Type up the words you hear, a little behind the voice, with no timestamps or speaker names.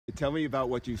Tell me about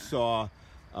what you saw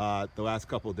the last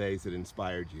couple of days that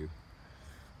inspired you.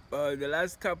 The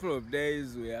last couple of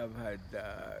days we have had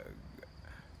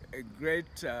a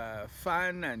great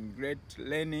fun and great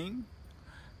learning,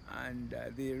 and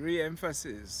the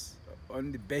re-emphasis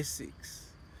on the basics,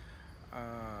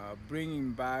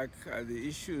 bringing back the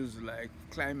issues like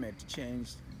climate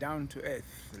change down to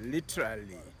earth,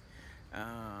 literally,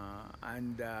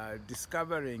 and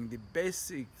discovering the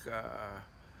basic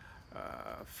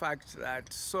fact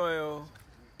that soil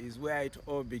is where it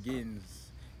all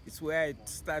begins. It's where it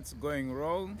starts going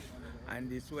wrong,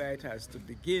 and it's where it has to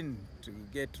begin to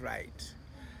get right.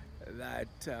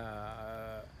 That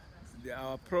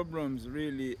our problems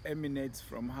really emanates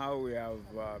from how we have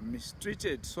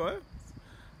mistreated soil,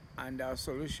 and our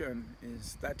solution is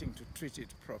starting to treat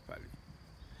it properly.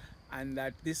 And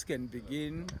that this can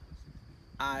begin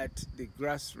at the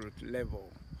grassroots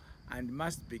level and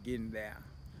must begin there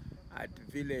at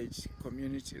village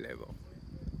community level.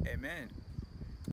 Amen.